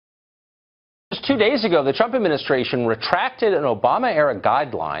Just 2 days ago, the Trump administration retracted an Obama-era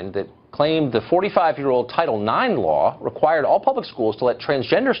guideline that claimed the 45-year-old Title IX law required all public schools to let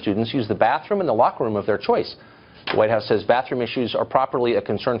transgender students use the bathroom and the locker room of their choice. The White House says bathroom issues are properly a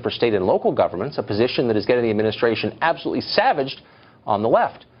concern for state and local governments, a position that is getting the administration absolutely savaged on the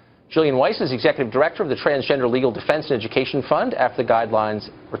left. Jillian Weiss is executive director of the Transgender Legal Defense and Education Fund. After the guidelines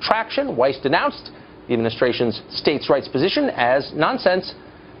retraction, Weiss denounced the administration's states' rights position as nonsense.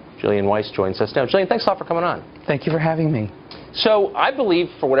 Jillian Weiss joins us now. Jillian, thanks a lot for coming on. Thank you for having me. So I believe,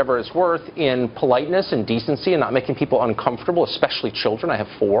 for whatever it's worth, in politeness and decency and not making people uncomfortable, especially children. I have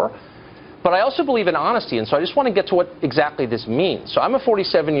 4. But I also believe in honesty, and so I just want to get to what exactly this means. So I'm a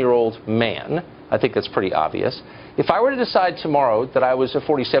 47-year-old man. I think that's pretty obvious. If I were to decide tomorrow that I was a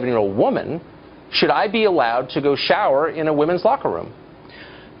 47-year-old woman, should I be allowed to go shower in a women's locker room?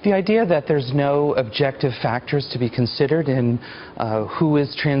 The idea that there's no objective factors to be considered in who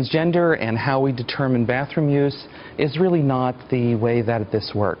is transgender and how we determine bathroom use is really not the way that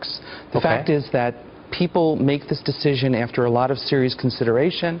this works. The fact is that people make this decision after a lot of serious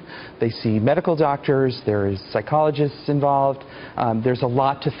consideration. They see medical doctors, there's psychologists involved, there's a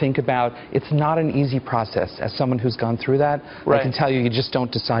lot to think about. It's not an easy process. As someone who's gone through that, I can tell you, you just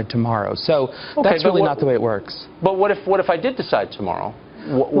don't decide tomorrow. So that's really not the way it works. But what if I did decide tomorrow?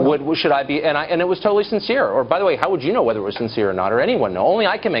 Should I be, and it was totally sincere? Or, by the way, how would you know whether it was sincere or not, or anyone know? Only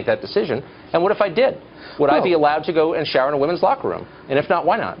I can make that decision. And what if I did? Would I be allowed to go and shower in a women's locker room? And if not,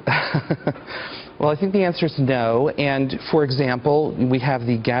 why not? Well, I think the answer is no. And, for example, we have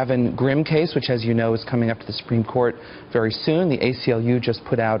the Gavin Grimm case, which, as you know, is coming up to the Supreme Court very soon. The ACLU just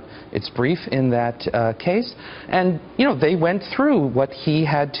put out its brief in that case. And, you know, they went through what he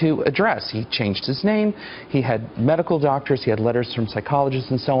had to address. He changed his name. He had medical doctors. He had letters from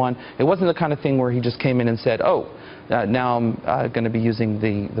psychologists and so on. It wasn't the kind of thing where he just came in and said, oh, now I'm going to be using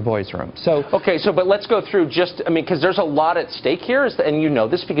the boys' room. So but let's go through just, I mean, because there's a lot at stake here, and you know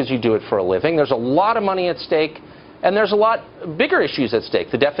this because you do it for a living. There's a lot of money at stake, and there's a lot bigger issues at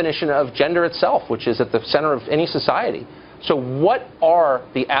stake. The definition of gender itself, which is at the center of any society. So what are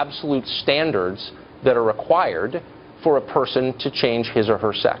the absolute standards that are required for a person to change his or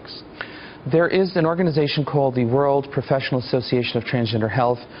her sex? There is an organization called the World Professional Association of Transgender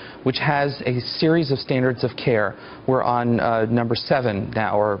Health, which has a series of standards of care. We're on number 7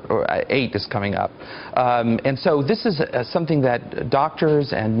 now, or 8 is coming up. And so this is something that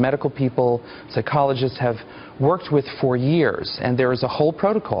doctors and medical people, psychologists have worked with for years, and there is a whole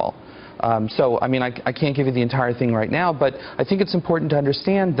protocol. So, I mean, I can't give you the entire thing right now, but I think it's important to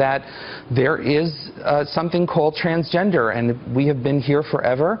understand that there is something called transgender, and we have been here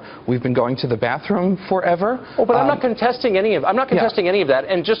forever. We've been going to the bathroom forever. Oh, but I'm not contesting any of any of that.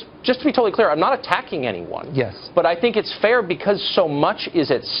 And just to be totally clear, I'm not attacking anyone. Yes. But I think it's fair, because so much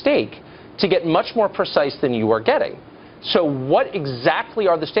is at stake, to get much more precise than you are getting. So what exactly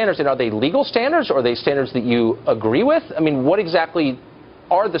are the standards? And are they legal standards, or are they standards that you agree with? I mean, what exactly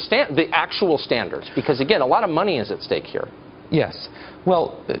are the actual standards? Because, again, a lot of money is at stake here. Yes.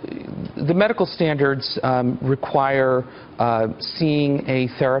 Well, the medical standards require seeing a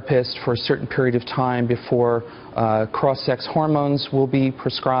therapist for a certain period of time before cross-sex hormones will be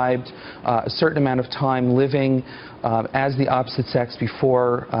prescribed, a certain amount of time living as the opposite sex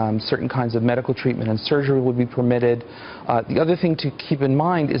before certain kinds of medical treatment and surgery would be permitted. The other thing to keep in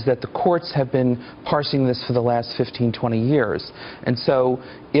mind is that the courts have been parsing this for the last 15, 20 years. And so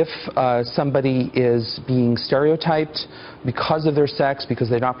if somebody is being stereotyped because of their sex, because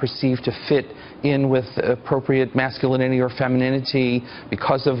they're not perceived to fit in with appropriate masculinity or femininity,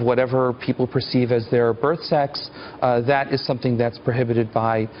 because of whatever people perceive as their birth sex, that is something that's prohibited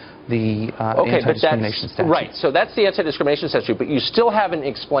by the anti-discrimination statute. Right, so that's the anti-discrimination statute, but you still haven't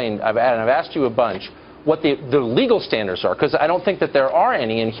explained, and I've asked you a bunch, what the legal standards are, because I don't think that there are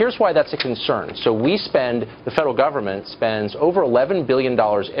any, and here's why that's a concern. So the federal government spends over $11 billion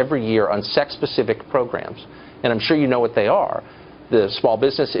every year on sex-specific programs, and I'm sure you know what they are. The Small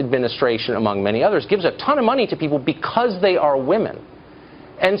Business Administration, among many others, gives a ton of money to people because they are women.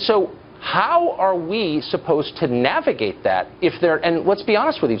 And so how are we supposed to navigate that if and let's be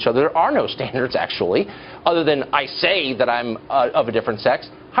honest with each other, there are no standards actually, other than I say that I'm of a different sex.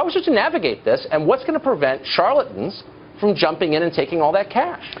 How are we supposed to navigate this, and what's going to prevent charlatans from jumping in and taking all that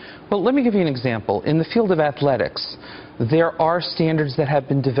cash? Well, let me give you an example. In the field of athletics, there are standards that have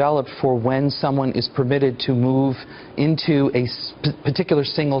been developed for when someone is permitted to move into a particular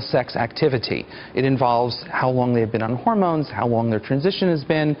single-sex activity. It involves how long they've been on hormones, how long their transition has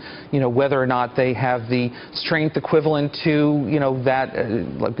been, whether or not they have the strength equivalent to, that,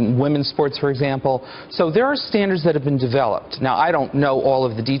 like in women's sports, for example. So there are standards that have been developed. Now, I don't know all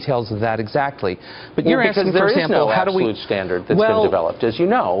of the details of that exactly, but you're asking, for example, how do we... There is no absolute standard that's been developed, as you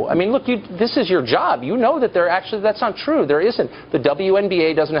know. I mean, look, this is your job. You know that that's not true. There isn't. The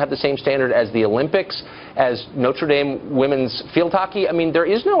WNBA doesn't have the same standard as the Olympics, as Notre Dame women's field hockey. I mean, there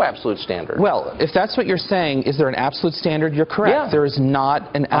is no absolute standard. Well, if that's what you're saying, is there an absolute standard? You're correct. Yeah. There is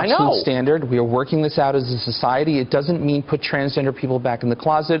not an absolute standard. We are working this out as a society. It doesn't mean put transgender people back in the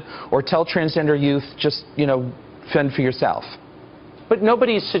closet or tell transgender youth just, fend for yourself. But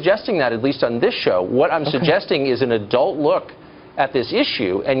nobody's suggesting that, at least on this show. What I'm suggesting is an adult look at this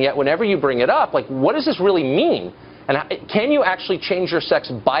issue, and yet whenever you bring it up, like, what does this really mean? And can you actually change your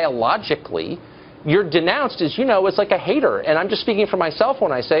sex biologically? You're denounced as, as like a hater. And I'm just speaking for myself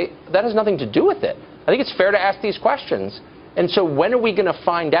when I say that has nothing to do with it. I think it's fair to ask these questions. And so when are we going to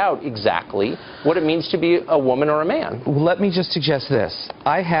find out exactly what it means to be a woman or a man? Well, let me just suggest this.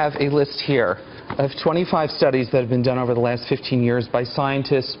 I have a list here of 25 studies that have been done over the last 15 years by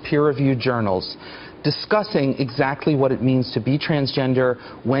scientists, peer-reviewed journals, discussing exactly what it means to be transgender,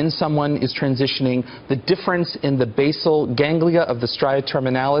 when someone is transitioning, the difference in the basal ganglia of the stria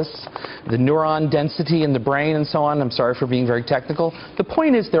terminalis, the neuron density in the brain, and so on. I'm sorry for being very technical. The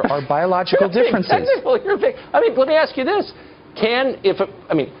point is there are biological differences. I mean, let me ask you this. Can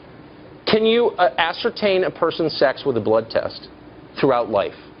you ascertain a person's sex with a blood test throughout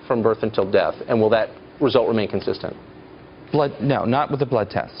life, from birth until death, and will that result remain consistent? No, not with a blood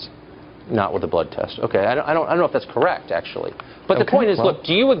test. Not with a blood test. Okay, I don't know if that's correct, actually. But the point is, look,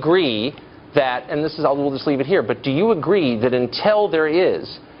 do you agree that, and we'll just leave it here, but do you agree that until there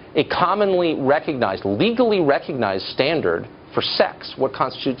is a commonly recognized, legally recognized standard for sex, what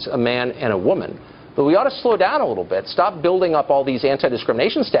constitutes a man and a woman, that we ought to slow down a little bit, stop building up all these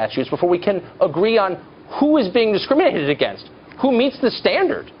anti-discrimination statutes before we can agree on who is being discriminated against, who meets the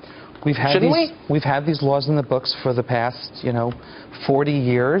standard? We've had these laws in the books for the past, 40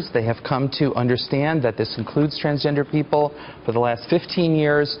 years. They have come to understand that this includes transgender people. For the last 15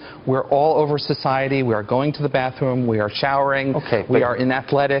 years, we're all over society. We are going to the bathroom. We are showering. We are in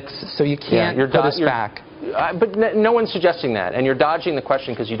athletics. So you can't put us back. But no one's suggesting that, and you're dodging the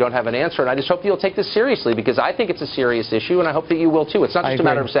question because you don't have an answer, and I just hope you'll take this seriously, because I think it's a serious issue, and I hope that you will too. It's not just a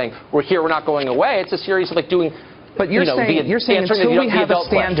matter of saying, we're here, we're not going away. It's a series of, like, doing... But you're saying until we have a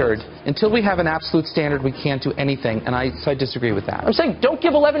standard, until we have an absolute standard, we can't do anything, and so I disagree with that. I'm saying don't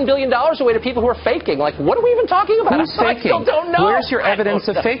give $11 billion away to people who are faking. Like, what are we even talking about? Who's faking? I still don't know. Where's your evidence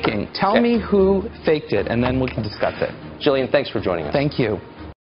of faking? Tell me who faked it, and then we can discuss it. Jillian, thanks for joining us. Thank you.